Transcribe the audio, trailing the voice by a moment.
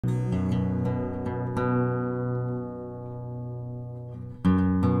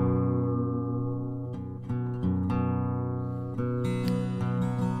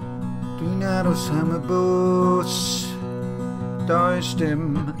aros am y bws, does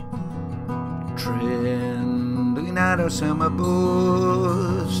dim tren. Dwi'n aros am y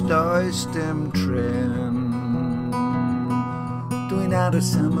bws, does dim tren. Dwi'n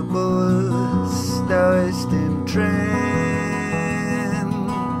aros am y bws, does dim tren.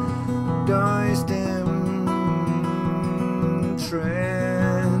 Does dim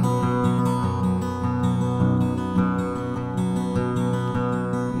tren.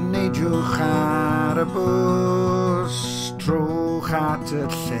 Neidiwch ar y bws, trowch at y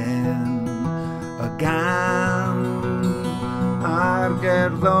llen, y gan a'r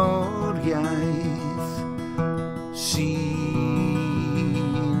gerddoriaeth sy'n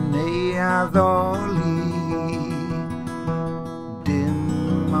ei addoli. Dim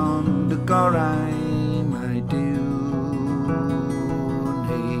ond y gorau mae Duw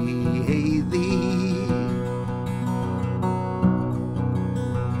neu heiddi.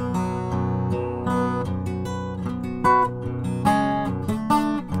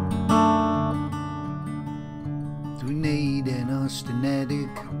 Dwi'n neud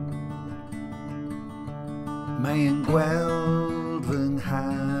ostynedig, mae'n gweld fy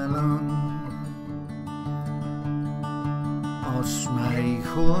nghalon. Os mae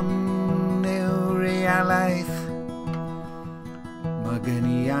hwn yw realaeth, mae gen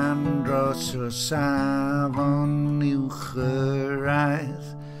I andros o safon uwch yr aeth.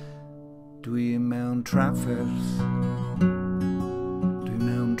 Dwi mewn trafferth, dwi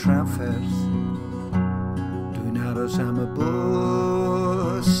mewn trafferth. Dwi'n aros am y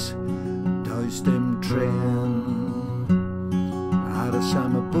bws, does dim tren. Aros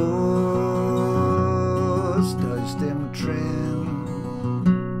am y bws, does dim tren.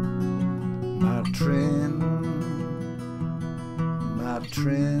 Mae'r tren, mae'r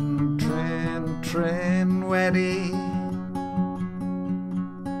tren wedi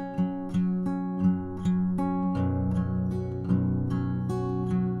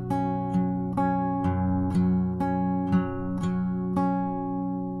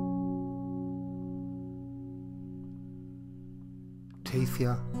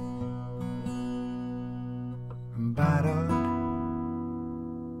teithio yn barod.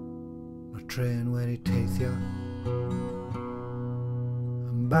 Mae'r tren wedi teithio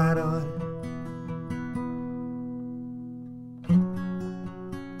yn barod.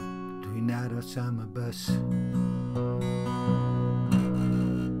 Dwi'n aros am y bws.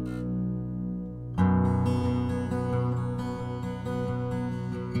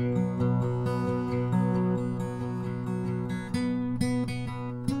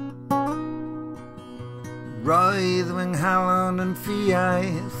 Roedd fy nghalon yn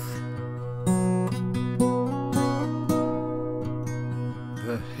ffiaith,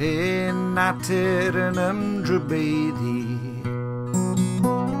 fy hen natur yn ymdrybeiddi.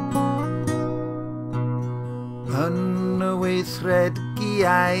 Yn y weithred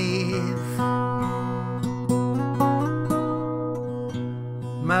giaidd,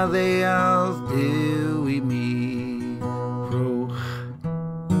 maddeuodd Duw I mi. Rhowch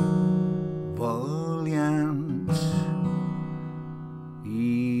foliant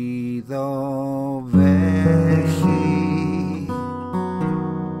iddo felly.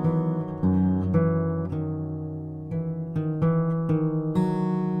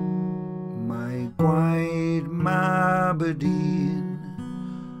 Mae gwaed mab y dyn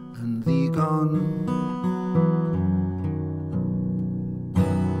yn ddigon.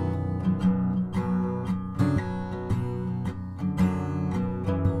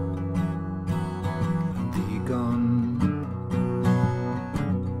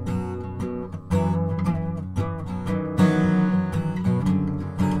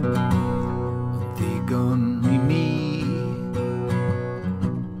 Ddigon I mi.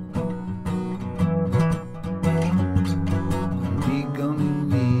 Ddigon I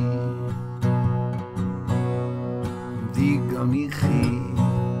mi. Ddigon I chi.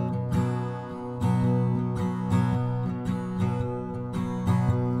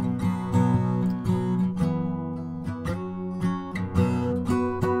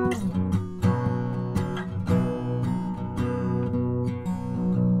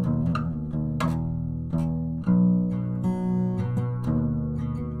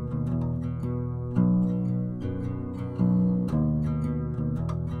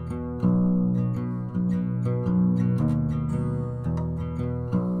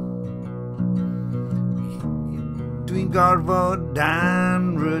 Dwi'n gorfod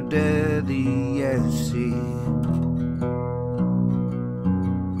anrhydeddu Iesu.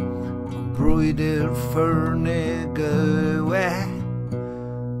 Brwydr ffyrnig yw e,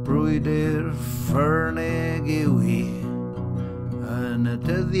 brwydr ffyrnig yw I, yn y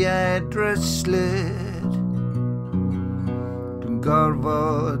dyddiau dryslyd. Dwi'n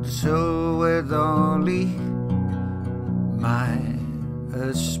gorfod sylweddoli mae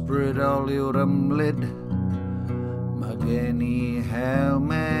ysbrydoliw'r ymlyd. Mae gen I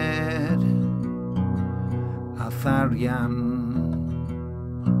helmed a tharian,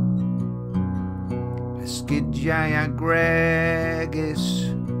 esgidiau a gregus.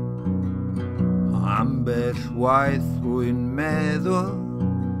 Ambell waith rwy'n meddwl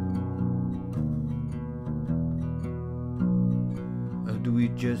ydw I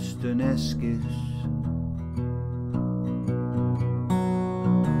just yn esgus.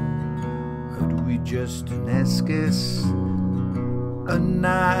 Ydw I just yn esgus.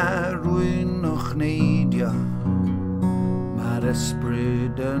 Yna rwy'n o'ch neidio. Mae'r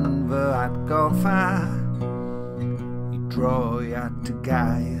ysbryd yn fy atgoffa I droi at y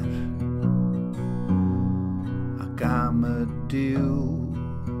gair ac am y diw.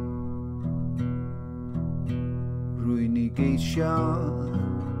 Rwy'n I geisio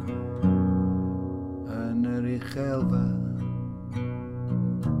yn yr uchelfa.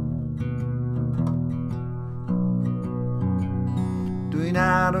 Dwi'n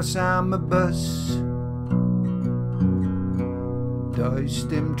aros am y bws, does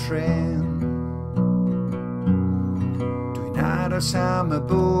dim tren. Dwi'n aros am y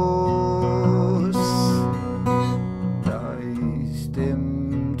bws, does dim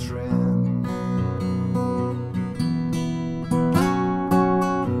tren.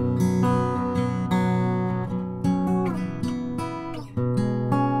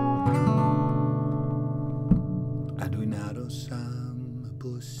 A dwi'n aros am y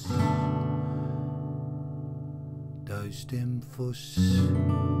bws, does dim ffws.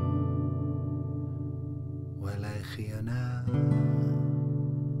 Welai chi yna.